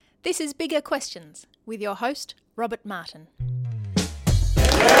This is Bigger Questions with your host, Robert Martin.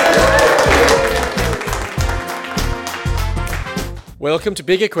 Welcome to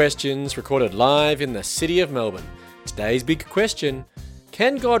Bigger Questions, recorded live in the city of Melbourne. Today's big question: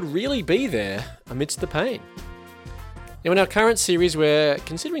 can God really be there amidst the pain? Now, in our current series, we're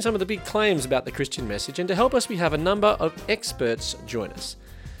considering some of the big claims about the Christian message, and to help us, we have a number of experts join us.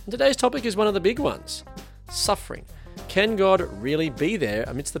 And today's topic is one of the big ones: suffering. Can God really be there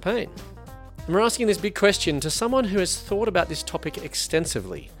amidst the pain? And we're asking this big question to someone who has thought about this topic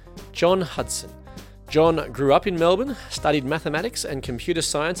extensively, John Hudson. John grew up in Melbourne, studied mathematics and computer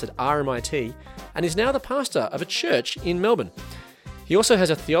science at RMIT, and is now the pastor of a church in Melbourne. He also has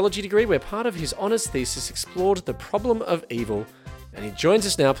a theology degree where part of his honours thesis explored the problem of evil, and he joins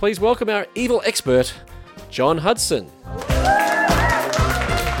us now. Please welcome our evil expert, John Hudson.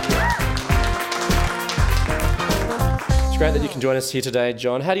 It's great that you can join us here today,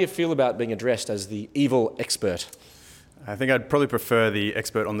 John. How do you feel about being addressed as the evil expert? I think I'd probably prefer the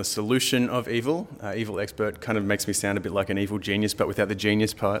expert on the solution of evil. Evil expert kind of makes me sound a bit like an evil genius, but without the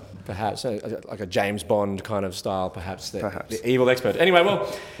genius part. Perhaps, like a James Bond kind of style, perhaps. The evil expert. Anyway,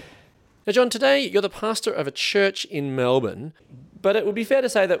 well, now, John, today you're the pastor of a church in Melbourne, but it would be fair to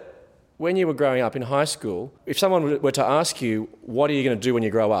say that when you were growing up in high school, if someone were to ask you, what are you going to do when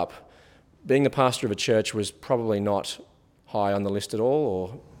you grow up, being the pastor of a church was probably not high on the list at all,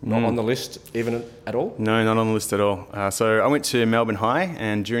 or not on the list even at all? No, not on the list at all. So I went to Melbourne High,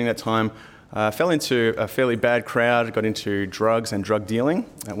 and during that time fell into a fairly bad crowd, got into drugs and drug dealing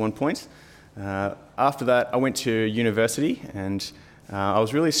at one point. After that, I went to university, and I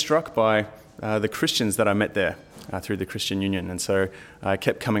was really struck by the Christians that I met there through the Christian Union. And so I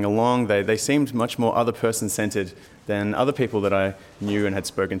kept coming along. They seemed much more other person-centered than other people that I knew and had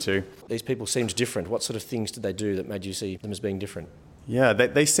spoken to. These people seemed different. What sort of things did they do that made you see them as being different? Yeah,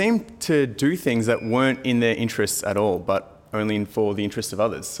 they seemed to do things that weren't in their interests at all, but only for the interest of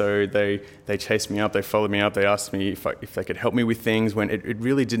others. So they chased me up, they followed me up, they asked me if they could help me with things when it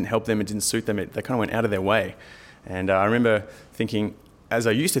really didn't help them, it didn't suit them, they kind of went out of their way. And I remember thinking, as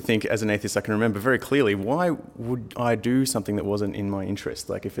I used to think as an atheist, I can remember very clearly, why would I do something that wasn't in my interest?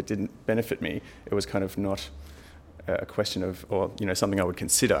 Like, if it didn't benefit me, it was kind of not a question of, or something I would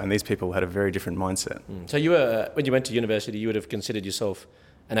consider. And these people had a very different mindset. So you were, when you went to university, you would have considered yourself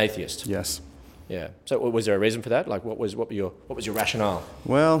an atheist? Yes. Yeah. So was there a reason for that? Like, what was your rationale?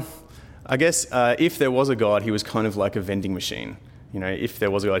 Well, I guess if there was a God, he was kind of like a vending machine. If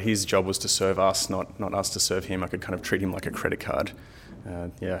there was a God, his job was to serve us, not us to serve him. I could kind of treat him like a credit card.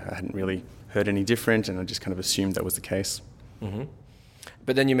 I hadn't really heard any different, and I just kind of assumed that was the case. Mm-hmm.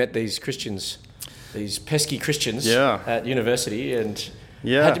 But then you met these Christians, these pesky Christians at university, and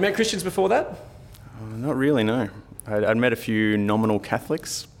had you met Christians before that? Not really, no. I'd met a few nominal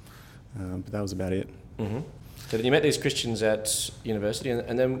Catholics, but that was about it. Mm-hmm. So then you met these Christians at university,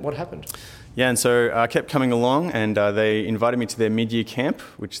 and then what happened? Yeah, and so I kept coming along, and they invited me to their mid-year camp,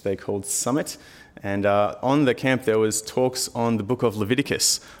 which they called Summit. And on the camp there was talks on the book of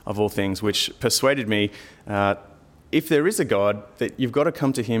Leviticus, of all things, which persuaded me, if there is a God, that you've got to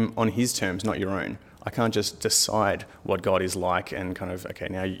come to him on his terms, not your own. I can't just decide what God is like and kind of, okay,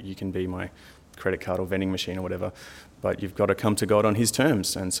 now you can be my credit card or vending machine or whatever, but you've got to come to God on his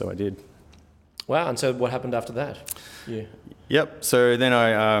terms, and so I did. Wow, and so what happened after that? Yep, so then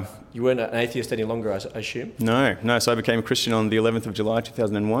I... You weren't an atheist any longer, I assume? No, so I became a Christian on the 11th of July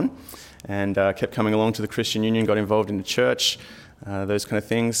 2001, and kept coming along to the Christian Union, got involved in the church, those kind of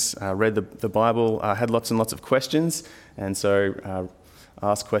things, read the Bible, had lots and lots of questions, and so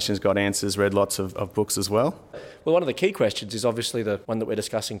asked questions, got answers, read lots of books as well. Well, one of the key questions is obviously the one that we're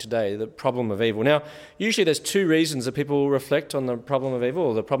discussing today, the problem of evil. Now, usually there's two reasons that people reflect on the problem of evil,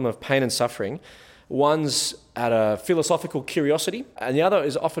 or the problem of pain and suffering. One's out of philosophical curiosity, and the other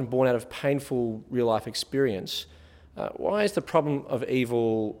is often born out of painful real-life experience. Why is the problem of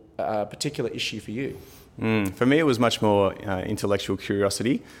evil a particular issue for you? For me, it was much more intellectual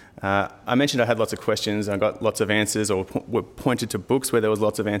curiosity. I mentioned I had lots of questions, and I got lots of answers, or were pointed to books where there was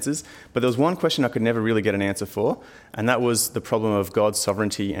lots of answers. But there was one question I could never really get an answer for, and that was the problem of God's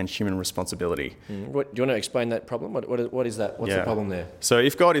sovereignty and human responsibility. Do you want to explain that problem? What is that? What's the problem there? So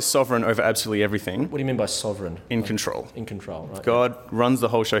if God is sovereign over absolutely everything... What do you mean by sovereign? In control. In control, right. If God runs the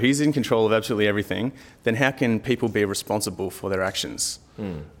whole show, he's in control of absolutely everything, then how can people be responsible for their actions?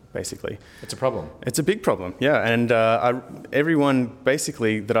 Basically. It's a problem. It's a big problem, yeah. And everyone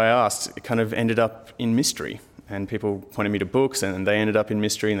basically that I asked kind of ended up in mystery. and people pointed me to books, and they ended up in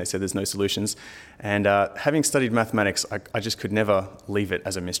mystery, and they said there's no solutions. And having studied mathematics, I just could never leave it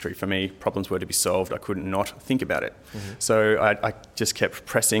as a mystery. For me, problems were to be solved. I couldn't not think about it. So I just kept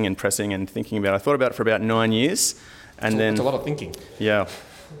pressing and thinking about it. I thought about it for about 9 years. And It's a lot of thinking. Yeah.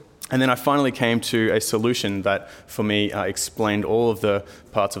 And then I finally came to a solution that, for me, explained all of the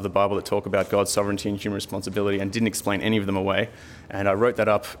parts of the Bible that talk about God's sovereignty and human responsibility and didn't explain any of them away. And I wrote that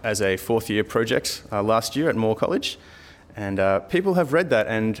up as a fourth-year project last year at Moore College. And people have read that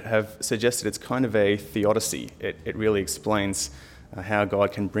and have suggested it's kind of a theodicy. It really explains how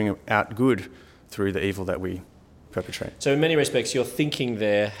God can bring out good through the evil that we perpetrate. So in many respects, your thinking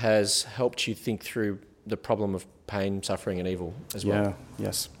there has helped you think through the problem of pain, suffering and evil as well. Yeah,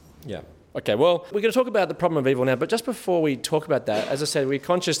 yes. Yeah. Okay, well, we're going to talk about the problem of evil now, but just before we talk about that, as I said, we're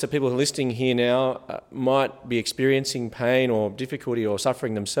conscious that people who are listening here now might be experiencing pain or difficulty or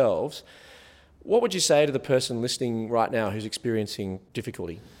suffering themselves. What would you say to the person listening right now who's experiencing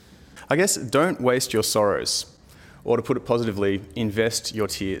difficulty? I guess don't waste your sorrows, or to put it positively, invest your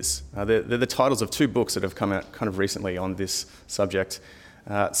tears. They're the titles of two books that have come out kind of recently on this subject.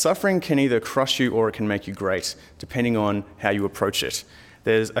 Suffering can either crush you or it can make you great, depending on how you approach it.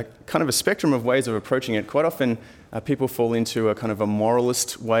 There's a kind of a spectrum of ways of approaching it. Quite often, people fall into a kind of a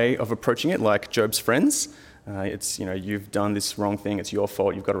moralist way of approaching it, like Job's friends. It's, you've done this wrong thing, it's your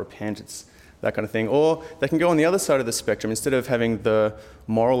fault, you've got to repent, it's that kind of thing. Or they can go on the other side of the spectrum. Instead of having the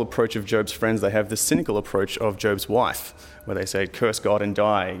moral approach of Job's friends, they have the cynical approach of Job's wife, where they say, curse God and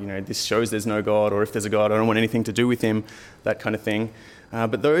die. This shows there's no God, or if there's a God, I don't want anything to do with him, that kind of thing.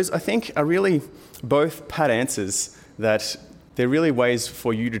 But those, I think, are really both pat answers that they're really ways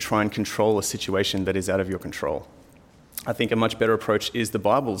for you to try and control a situation that is out of your control. I think a much better approach is the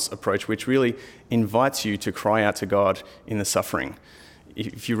Bible's approach, which really invites you to cry out to God in the suffering.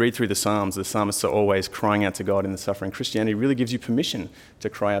 If you read through the Psalms, the psalmists are always crying out to God in the suffering. Christianity really gives you permission to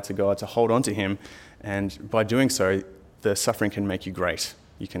cry out to God, to hold on to him, and by doing so, the suffering can make you great.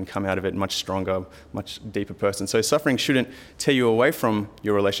 You can come out of it much stronger, much deeper person. So suffering shouldn't tear you away from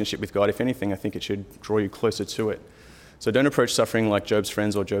your relationship with God. If anything, I think it should draw you closer to it. So don't approach suffering like Job's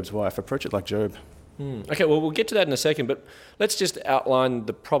friends or Job's wife. Approach it like Job. Okay, well, we'll get to that in a second, but let's just outline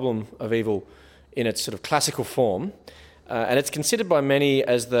the problem of evil in its sort of classical form. And it's considered by many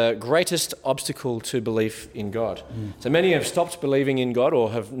as the greatest obstacle to belief in God. So many have stopped believing in God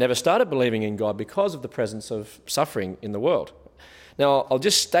or have never started believing in God because of the presence of suffering in the world. Now, I'll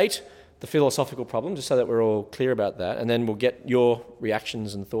just state the philosophical problem just so that we're all clear about that, and then we'll get your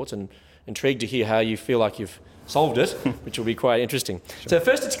reactions and thoughts, and intrigued to hear how you feel like you've solved it, which will be quite interesting. Sure. So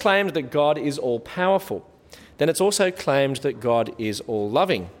first it's claimed that God is all-powerful. Then it's also claimed that God is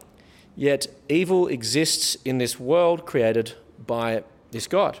all-loving. Yet evil exists in this world created by this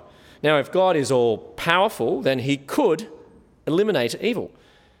God. Now, if God is all-powerful, then he could eliminate evil.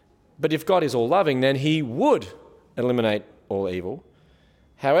 But if God is all-loving, then he would eliminate all evil.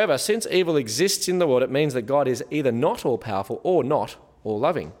 However, since evil exists in the world, it means that God is either not all-powerful or not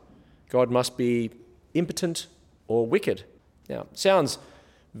all-loving. God must be impotent or wicked. Now, sounds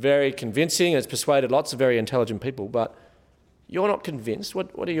very convincing. It's persuaded lots of very intelligent people, but you're not convinced.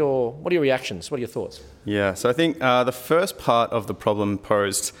 What are your reactions? What are your thoughts? Yeah, so I think the first part of the problem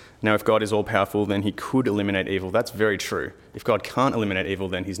posed, now if God is all-powerful, then he could eliminate evil. That's very true. If God can't eliminate evil,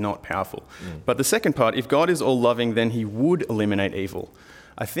 then he's not powerful. But the second part, if God is all-loving, then he would eliminate evil.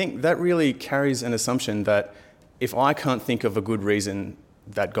 I think that really carries an assumption that if I can't think of a good reason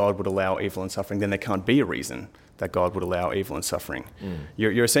that God would allow evil and suffering, then there can't be a reason that God would allow evil and suffering.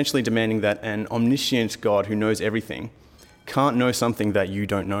 You're essentially demanding that an omniscient God who knows everything can't know something that you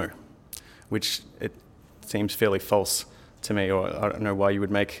don't know, which it seems fairly false to me, or I don't know why you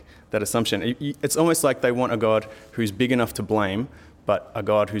would make that assumption. It's almost like they want a God who's big enough to blame, but a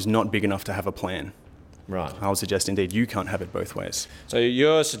God who's not big enough to have a plan. Right. I would suggest, indeed, you can't have it both ways. So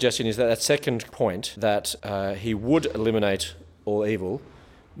your suggestion is that second point, that he would eliminate all evil,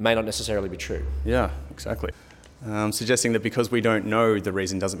 may not necessarily be true. Yeah, exactly. Suggesting that because we don't know the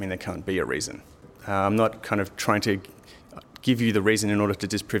reason doesn't mean there can't be a reason. I'm not kind of trying to give you the reason in order to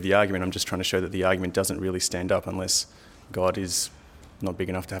disprove the argument. I'm just trying to show that the argument doesn't really stand up unless God is not big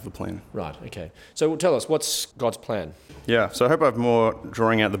enough to have a plan. Right, okay. So tell us, what's God's plan? Yeah, so I hope I'm more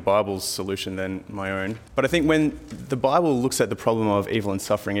drawing out the Bible's solution than my own. But I think when the Bible looks at the problem of evil and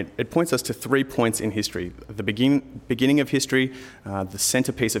suffering, it points us to 3 points in history. The beginning of history, the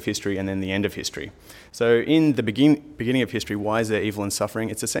centerpiece of history, and then the end of history. So in the beginning of history, why is there evil and suffering?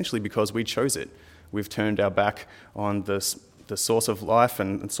 It's essentially because we chose it. We've turned our back on the source of life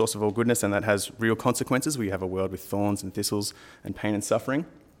and source of all goodness, and that has real consequences. We have a world with thorns and thistles and pain and suffering.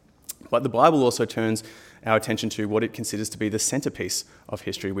 But the Bible also turns our attention to what it considers to be the centerpiece of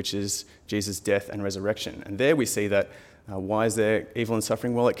history, which is Jesus' death and resurrection. And there we see that why is there evil and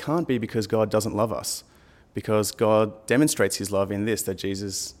suffering? Well, it can't be because God doesn't love us, because God demonstrates his love in this, that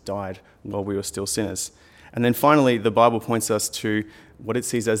Jesus died while we were still sinners. And then finally, the Bible points us to what it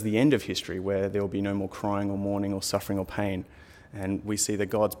sees as the end of history, where there will be no more crying or mourning or suffering or pain. And we see that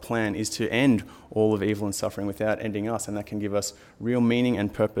God's plan is to end all of evil and suffering without ending us, and that can give us real meaning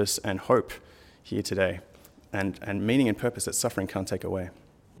and purpose and hope here today, and meaning and purpose that suffering can't take away.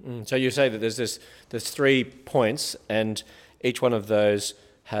 So you say that there's 3 points, and each one of those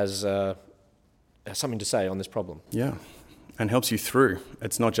has something to say on this problem. Yeah, and helps you through.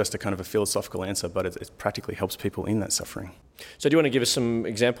 It's not just a kind of a philosophical answer, but it practically helps people in that suffering. So do you want to give us some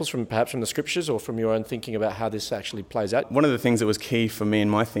examples perhaps from the scriptures or from your own thinking about how this actually plays out? One of the things that was key for me in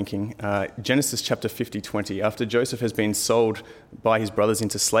my thinking, Genesis chapter 50:20, after Joseph has been sold by his brothers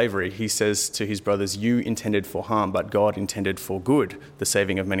into slavery, he says to his brothers, "You intended for harm, but God intended for good, the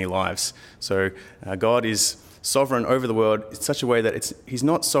saving of many lives." So God is sovereign over the world in such a way that he's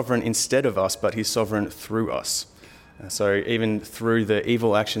not sovereign instead of us, but he's sovereign through us. So even through the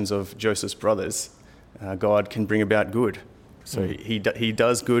evil actions of Joseph's brothers, God can bring about good. So he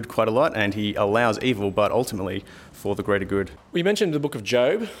does good quite a lot, and he allows evil, but ultimately for the greater good. We mentioned the book of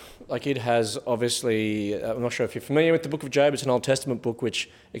Job. Like, it has obviously, I'm not sure if you're familiar with the book of Job. It's an Old Testament book which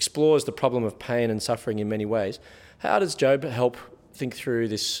explores the problem of pain and suffering in many ways. How does Job help think through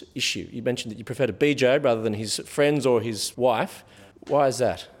this issue? You mentioned that you prefer to be Job rather than his friends or his wife. Why is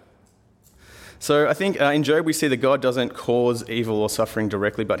that? So I think in Job we see that God doesn't cause evil or suffering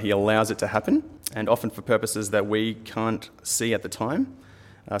directly, but he allows it to happen, and often for purposes that we can't see at the time.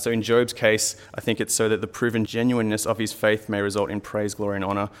 So in Job's case, I think it's so that the proven genuineness of his faith may result in praise, glory and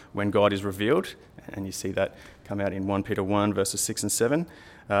honour when God is revealed. And you see that come out in 1 Peter 1 verses 6 and 7.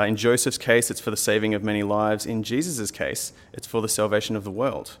 In Joseph's case, it's for the saving of many lives. In Jesus' case, it's for the salvation of the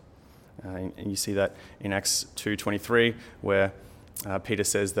world. And you see that in Acts 2:23, where Peter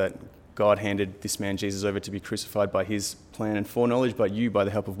says that God handed this man Jesus over to be crucified by his plan and foreknowledge, but you, by the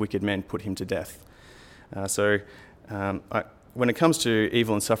help of wicked men, put him to death. When it comes to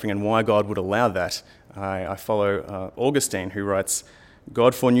evil and suffering and why God would allow that, I follow Augustine, who writes,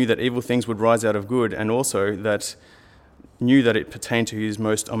 "God foreknew that evil things would rise out of good, and also that knew that it pertained to his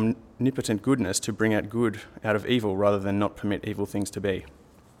most omnipotent goodness to bring out good out of evil rather than not permit evil things to be."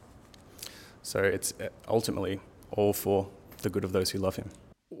 So it's ultimately all for the good of those who love him.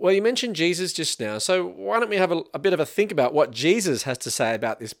 Well, you mentioned Jesus just now, so why don't we have a bit of a think about what Jesus has to say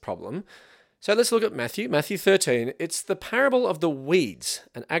about this problem. So let's look at Matthew 13. It's the parable of the weeds,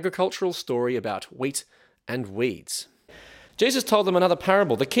 an agricultural story about wheat and weeds. Jesus told them another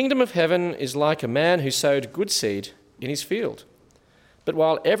parable. The kingdom of heaven is like a man who sowed good seed in his field. But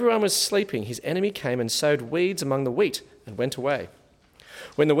while everyone was sleeping, his enemy came and sowed weeds among the wheat and went away.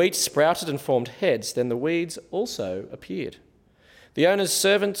 When the wheat sprouted and formed heads, then the weeds also appeared. The owner's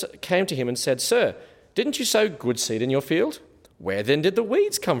servant came to him and said, "Sir, didn't you sow good seed in your field? Where then did the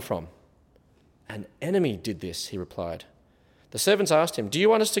weeds come from?" "An enemy did this," he replied. The servants asked him, "Do you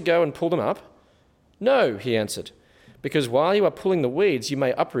want us to go and pull them up?" "No," he answered, "because while you are pulling the weeds, you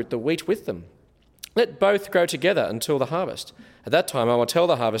may uproot the wheat with them. Let both grow together until the harvest. At that time I will tell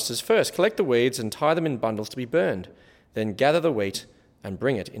the harvesters, first collect the weeds and tie them in bundles to be burned, then gather the wheat and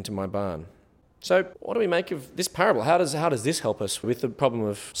bring it into my barn." So what do we make of this parable? How does this help us with the problem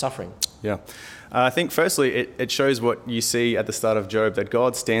of suffering? Yeah. I think firstly it shows what you see at the start of Job, that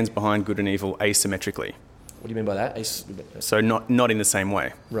God stands behind good and evil asymmetrically. What do you mean by that? So not in the same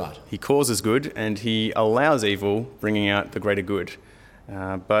way. Right. He causes good and he allows evil, bringing out the greater good.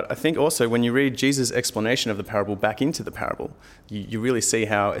 But I think also when you read Jesus' explanation of the parable back into the parable, you really see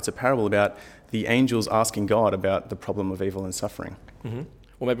how it's a parable about the angels asking God about the problem of evil and suffering. Mm-hmm.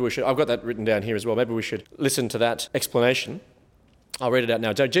 Well, maybe we should, I've got that written down here as well, maybe we should listen to that explanation. I'll read it out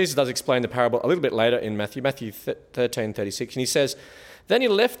now. Jesus does explain the parable a little bit later in Matthew 13:36, and he says, "Then he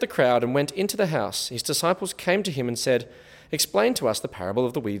left the crowd and went into the house. His disciples came to him and said, 'Explain to us the parable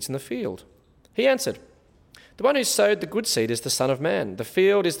of the weeds in the field.' He answered, 'The one who sowed the good seed is the Son of Man. The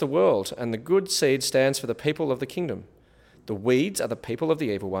field is the world, and the good seed stands for the people of the kingdom. The weeds are the people of the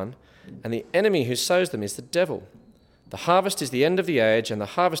evil one, and the enemy who sows them is the devil. The harvest is the end of the age, and the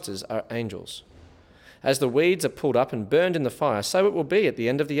harvesters are angels. As the weeds are pulled up and burned in the fire, so it will be at the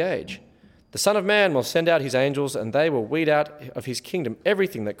end of the age. The Son of Man will send out his angels, and they will weed out of his kingdom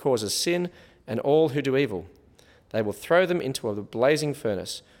everything that causes sin and all who do evil. They will throw them into a blazing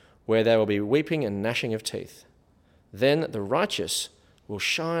furnace, where there will be weeping and gnashing of teeth. Then the righteous will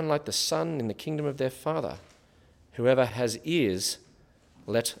shine like the sun in the kingdom of their Father. Whoever has ears,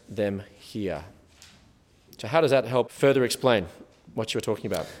 let them hear.'" So how does that help further explain what you were talking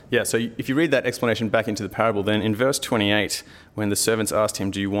about? Yeah, so if you read that explanation back into the parable, then in verse 28, when the servants asked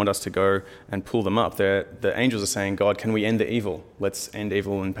him, do you want us to go and pull them up? The angels are saying, God, can we end the evil? Let's end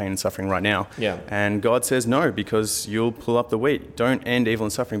evil and pain and suffering right now. Yeah. And God says, no, because you'll pull up the wheat. Don't end evil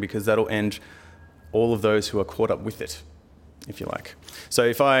and suffering, because that'll end all of those who are caught up with it, if you like. So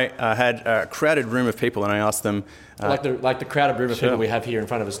if I had a crowded room of people and I asked them... like the crowded room of Sure. people we have here in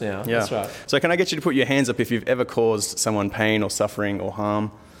front of us now. Yeah. That's right. So can I get you to put your hands up if you've ever caused someone pain or suffering or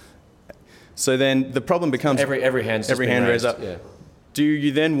harm? So then the problem becomes... Every hand's just every been hand raised up. Yeah. Do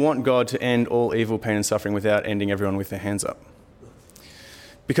you then want God to end all evil, pain and suffering without ending everyone with their hands up?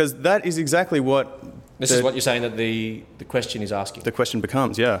 Because that is exactly what... This is what you're saying that the question is asking. The question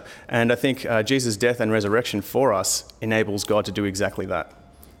becomes, yeah. And I think Jesus' death and resurrection for us enables God to do exactly that,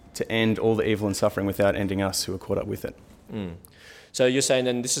 to end all the evil and suffering without ending us who are caught up with it. Mm. So you're saying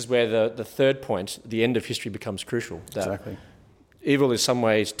then this is where the third point, the end of history, becomes crucial. That Exactly. evil is some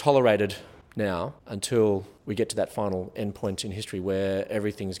ways tolerated now until we get to that final end point in history where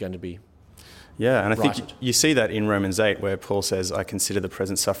everything's going to be Yeah, and I think righted. you see that in Romans 8 where Paul says, I consider the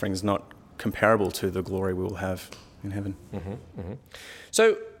present sufferings not comparable to the glory we will have in heaven. Mm-hmm, mm-hmm.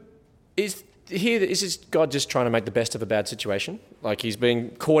 So is this God just trying to make the best of a bad situation? Like he's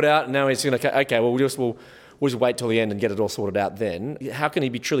being caught out and now he's going to, okay, well, we'll just wait till the end and get it all sorted out then. How can he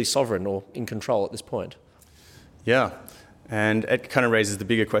be truly sovereign or in control at this point? Yeah, and it kind of raises the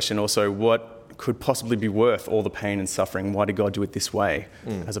bigger question also, what could possibly be worth all the pain and suffering? Why did God do it this way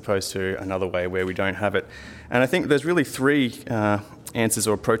as opposed to another way where we don't have it? And I think there's really three answers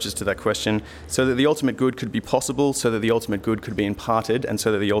or approaches to that question. So that the ultimate good could be possible, so that the ultimate good could be imparted, and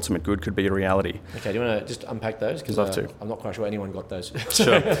so that the ultimate good could be a reality. Okay, do you want to just unpack those? Because Love to. I'm not quite sure anyone got those.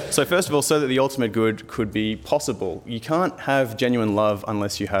 Sure. So first of all, so that the ultimate good could be possible. You can't have genuine love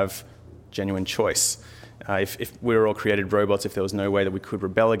unless you have genuine choice. If we were all created robots, if there was no way that we could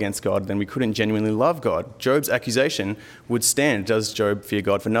rebel against God, then we couldn't genuinely love God. Job's accusation would stand. Does Job fear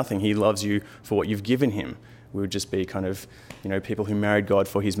God for nothing? He loves you for what you've given him. We would just be kind of, people who married God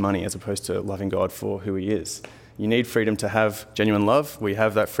for his money as opposed to loving God for who he is. You need freedom to have genuine love. We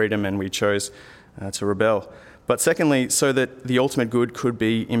have that freedom and we chose to rebel. But secondly, so that the ultimate good could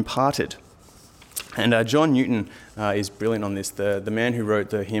be imparted. And John Newton is brilliant on this, the man who wrote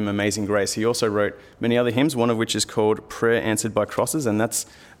the hymn Amazing Grace. He also wrote many other hymns, one of which is called Prayer Answered by Crosses, and that's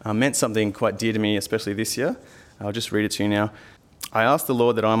meant something quite dear to me, especially this year. I'll just read it to you now. I ask the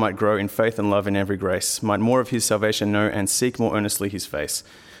Lord that I might grow in faith and love in every grace, might more of his salvation know and seek more earnestly his face.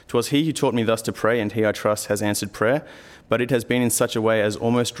 'Twas he who taught me thus to pray, and he, I trust, has answered prayer, but it has been in such a way as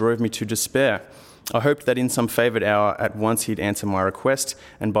almost drove me to despair. I hoped that in some favoured hour at once he'd answer my request,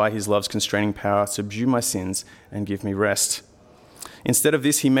 and by his love's constraining power subdue my sins and give me rest. Instead of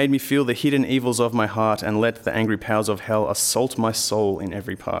this, he made me feel the hidden evils of my heart, and let the angry powers of hell assault my soul in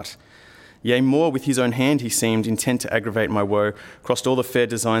every part. Yea, more, with his own hand he seemed, intent to aggravate my woe, crossed all the fair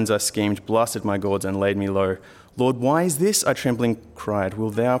designs I schemed, blasted my gourds and laid me low. Lord, why is this? I trembling cried.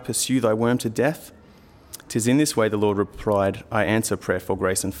 Wilt thou pursue thy worm to death? 'Tis in this way, the Lord replied, I answer prayer for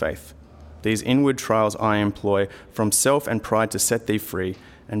grace and faith. These inward trials I employ, from self and pride to set thee free,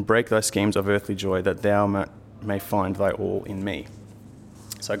 and break thy schemes of earthly joy, that thou may find thy all in me.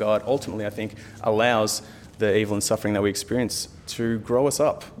 So God ultimately, I think, allows the evil and suffering that we experience to grow us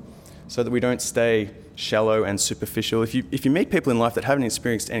up, so that we don't stay shallow and superficial. If you meet people in life that haven't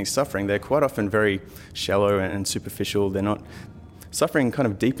experienced any suffering, they're quite often very shallow and superficial. Suffering kind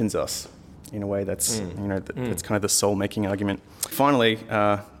of deepens us in a way that's that's kind of the soul-making argument. Finally,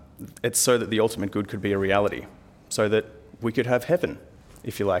 it's so that the ultimate good could be a reality, so that we could have heaven,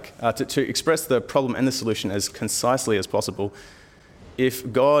 if you like. To express the problem and the solution as concisely as possible,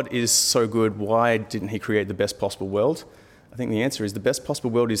 if God is so good, why didn't he create the best possible world? I think the answer is the best possible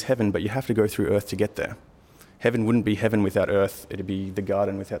world is heaven, but you have to go through earth to get there. Heaven wouldn't be heaven without earth. It'd be the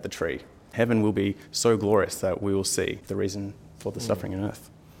garden without the tree. Heaven will be so glorious that we will see the reason for the suffering on earth.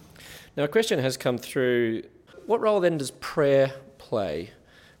 Now, a question has come through. What role then does prayer play?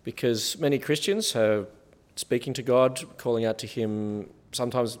 Because many Christians are speaking to God, calling out to him.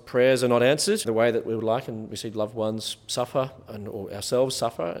 Sometimes prayers are not answered the way that we would like, and we see loved ones suffer or ourselves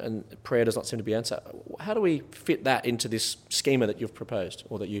suffer, and prayer does not seem to be answered. How do we fit that into this schema that you've proposed,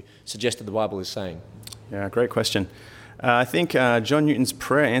 or that you suggested the Bible is saying? Yeah, great question. I think John Newton's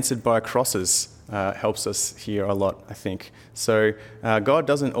Prayer Answered by Crosses helps us here a lot, I think. So God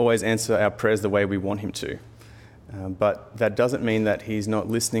doesn't always answer our prayers the way we want him to. But that doesn't mean that he's not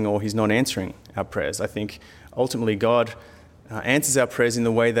listening or he's not answering our prayers. I think ultimately God answers our prayers in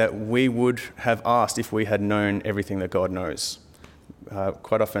the way that we would have asked if we had known everything that God knows.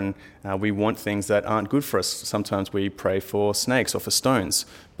 quite often we want things that aren't good for us. Sometimes we pray for snakes or for stones,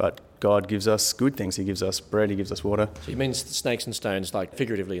 but God gives us good things. He gives us bread, he gives us water. So it means snakes and stones, like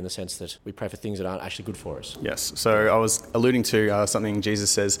figuratively in the sense that we pray for things that aren't actually good for us. Yes. So I was alluding to something Jesus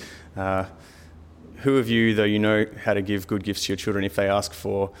says, who of you, though you know how to give good gifts to your children, if they ask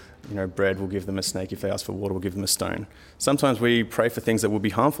for bread, will give them a snake. If they ask for water, we'll give them a stone. Sometimes we pray for things that will be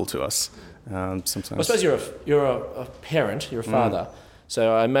harmful to us. Sometimes. I suppose you're a parent, you're a father.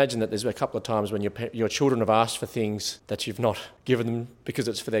 So I imagine that there's a couple of times when your children have asked for things that you've not given them because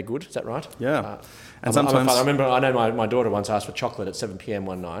it's for their good. Is that right? Yeah. And sometimes I know my daughter once asked for chocolate at 7 p.m.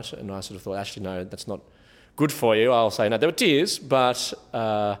 one night, and I sort of thought, actually, no, that's not good for you. I'll say no. There were tears, but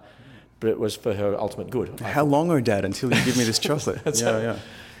it was for her ultimate good. How long, Dad, until you give me this chocolate? Yeah.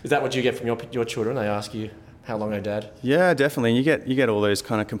 Is that what you get from your children? They ask you, how long, Dad? Yeah, definitely. You get all those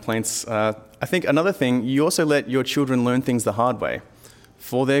kind of complaints. I think another thing, you also let your children learn things the hard way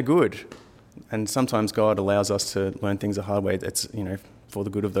for their good. And sometimes God allows us to learn things the hard way. It's, for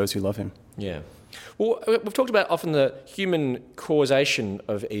the good of those who love him. Yeah. Well, we've talked about often the human causation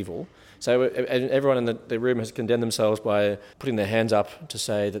of evil. So everyone in the room has condemned themselves by putting their hands up to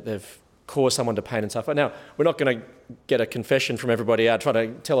say that they've caused someone to pain and suffer. Now, we're not going to get a confession from everybody out trying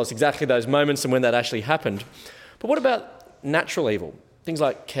to tell us exactly those moments and when that actually happened. But what about natural evil? Things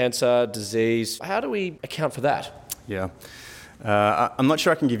like cancer, disease. How do we account for that? Yeah. I'm not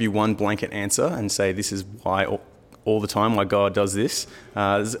sure I can give you one blanket answer and say this is why all the time why God does this.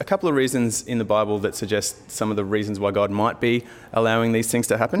 There's a couple of reasons in the Bible that suggest some of the reasons why God might be allowing these things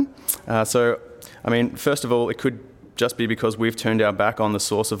to happen. First of all, it could just be because we've turned our back on the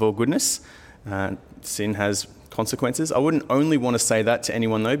source of all goodness. Sin has consequences. I wouldn't only want to say that to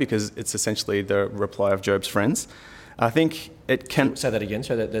anyone, though, because it's essentially the reply of Job's friends. I think it can... Say that again.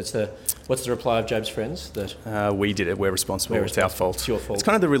 So what's the reply of Job's friends? That we did it. We're responsible. It's our fault. It's your fault. It's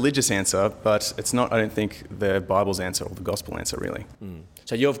kind of the religious answer, but it's not, I don't think, the Bible's answer or the gospel answer, really.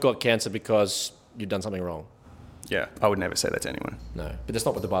 So you've got cancer because you've done something wrong? Yeah, I would never say that to anyone. No, but that's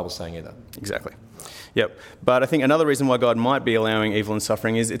not what the Bible's saying either. Exactly. Yep. But I think another reason why God might be allowing evil and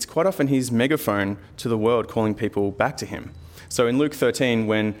suffering is it's quite often his megaphone to the world calling people back to him. So in Luke 13,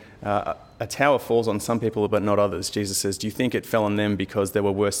 when a tower falls on some people but not others, Jesus says, do you think it fell on them because they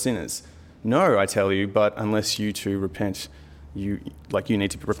were worse sinners? No, I tell you, but unless you too repent, you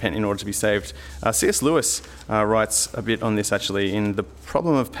need to repent in order to be saved. C.S. Lewis writes a bit on this actually. In The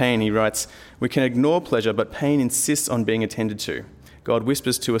Problem of Pain, he writes, we can ignore pleasure, but pain insists on being attended to. God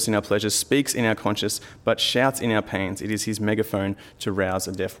whispers to us in our pleasures, speaks in our conscience, but shouts in our pains. It is his megaphone to rouse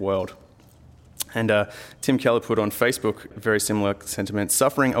a deaf world. And Tim Keller put on Facebook a very similar sentiment.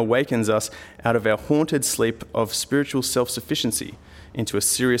 Suffering awakens us out of our haunted sleep of spiritual self-sufficiency into a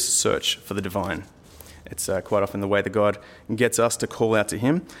serious search for the divine. It's quite often the way that God gets us to call out to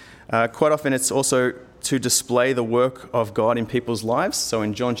him. Quite often it's also to display the work of God in people's lives. So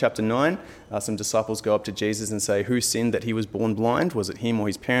in John chapter 9, some disciples go up to Jesus and say, who sinned that he was born blind? Was it him or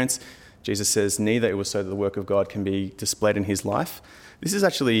his parents? Jesus says, neither. It was so that the work of God can be displayed in his life. This is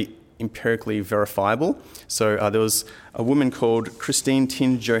actually empirically verifiable. So there was a woman called Christine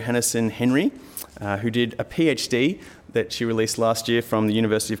Tin Johannesson Henry who did a PhD that she released last year from the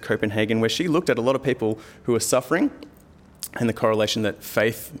University of Copenhagen, where she looked at a lot of people who were suffering and the correlation that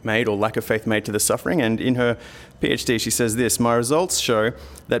faith made or lack of faith made to the suffering. And in her PhD, she says this, my results show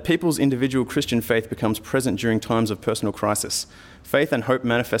that people's individual Christian faith becomes present during times of personal crisis. Faith and hope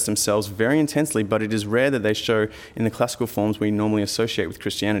manifest themselves very intensely, but it is rare that they show in the classical forms we normally associate with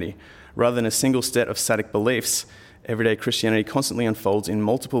Christianity. Rather than a single set of static beliefs, everyday Christianity constantly unfolds in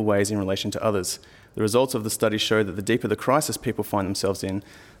multiple ways in relation to others. The results of the study show that the deeper the crisis people find themselves in,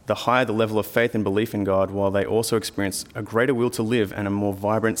 the higher the level of faith and belief in God, while they also experience a greater will to live and a more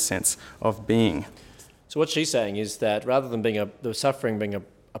vibrant sense of being. So what she's saying is that rather than the suffering being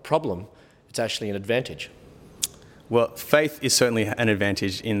a problem, it's actually an advantage. Well, faith is certainly an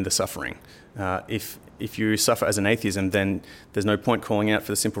advantage in the suffering. If you suffer as an atheism, then there's no point calling out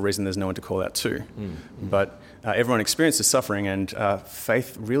for the simple reason there's no one to call out to. But everyone experiences suffering, and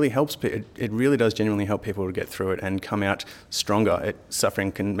faith really helps. It really does genuinely help people to get through it and come out stronger.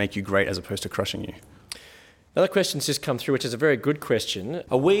 Suffering can make you great as opposed to crushing you. Another question's just come through, which is a very good question.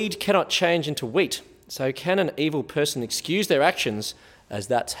 A weed cannot change into wheat. So can an evil person excuse their actions as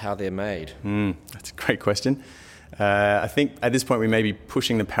that's how they're made? That's a great question. I think at this point we may be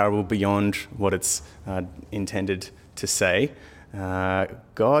pushing the parable beyond what it's intended to say.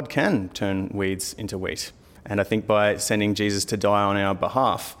 God can turn weeds into wheat. And I think by sending Jesus to die on our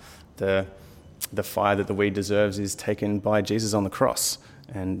behalf, the fire that the weed deserves is taken by Jesus on the cross.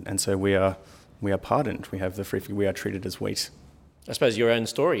 And so we are pardoned. We have the free, we are treated as wheat. I suppose your own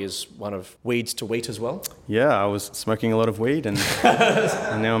story is one of weeds to wheat as well. Yeah, I was smoking a lot of weed and,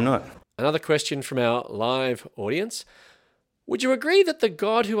 and now I'm not. Another question from our live audience. Would you agree that the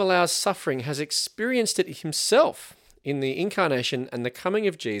God who allows suffering has experienced it himself in the incarnation and the coming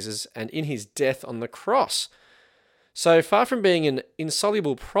of Jesus and in his death on the cross? So far from being an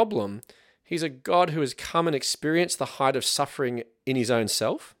insoluble problem, he's a God who has come and experienced the height of suffering in his own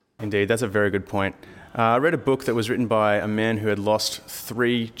self? Indeed, that's a very good point. I read a book that was written by a man who had lost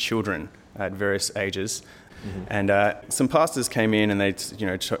 3 children at various ages. Mm-hmm. And some pastors came in and they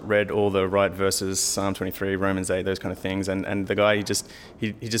read all the right verses, Psalm 23, Romans 8, those kind of things. And the guy, he just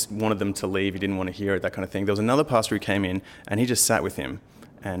wanted them to leave. He didn't want to hear it, that kind of thing. There was another pastor who came in and he just sat with him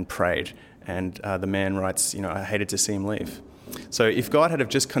and prayed. And the man writes, I hated to see him leave. So if God had have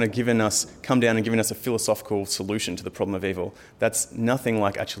just kind of come down and given us a philosophical solution to the problem of evil, that's nothing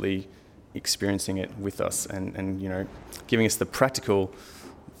like actually experiencing it with us and giving us the practical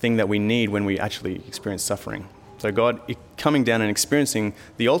thing that we need when we actually experience suffering. So God coming down and experiencing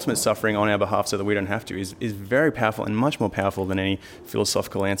the ultimate suffering on our behalf so that we don't have to is very powerful and much more powerful than any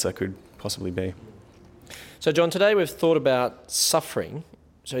philosophical answer could possibly be. So John, today we've thought about suffering.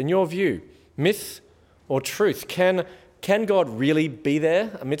 So in your view, myth or truth, can God really be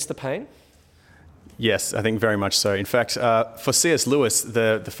there amidst the pain? Yes, I think very much so. In fact, for C.S. Lewis,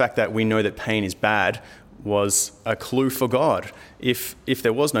 the fact that we know that pain is bad was a clue for God. If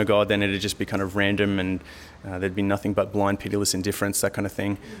there was no God, then it'd just be kind of random and there'd be nothing but blind, pitiless indifference, that kind of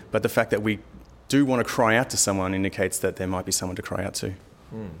thing. But the fact that we do want to cry out to someone indicates that there might be someone to cry out to.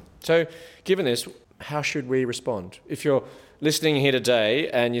 So, given this, how should we respond? If you're listening here today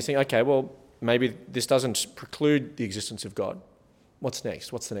and you think, okay, well, maybe this doesn't preclude the existence of God, what's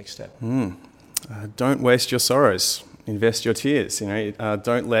next? What's the next step? Don't waste your sorrows. Invest your tears.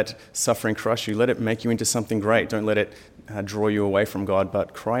 Don't let suffering crush you. Let it make you into something great. Don't let it draw you away from God,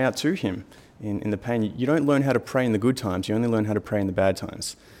 but cry out to him in the pain. You don't learn how to pray in the good times. You only learn how to pray in the bad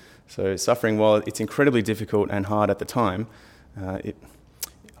times. So suffering, while it's incredibly difficult and hard at the time,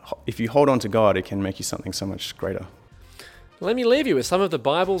 if you hold on to God, it can make you something so much greater. Let me leave you with some of the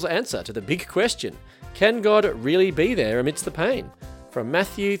Bible's answer to the big question. Can God really be there amidst the pain? From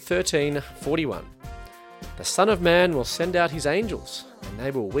Matthew 13:41. The Son of Man will send out his angels, and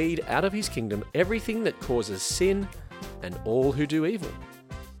they will weed out of his kingdom everything that causes sin and all who do evil.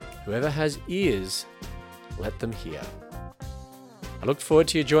 Whoever has ears, let them hear. I look forward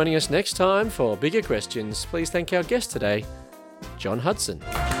to you joining us next time for Bigger Questions. Please thank our guest today, John Hudson.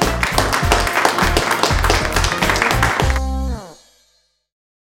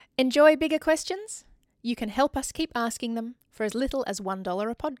 Enjoy Bigger Questions? You can help us keep asking them for as little as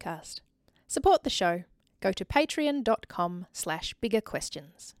 $1 a podcast. Support the show. Go to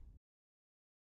patreon.com/biggerquestions.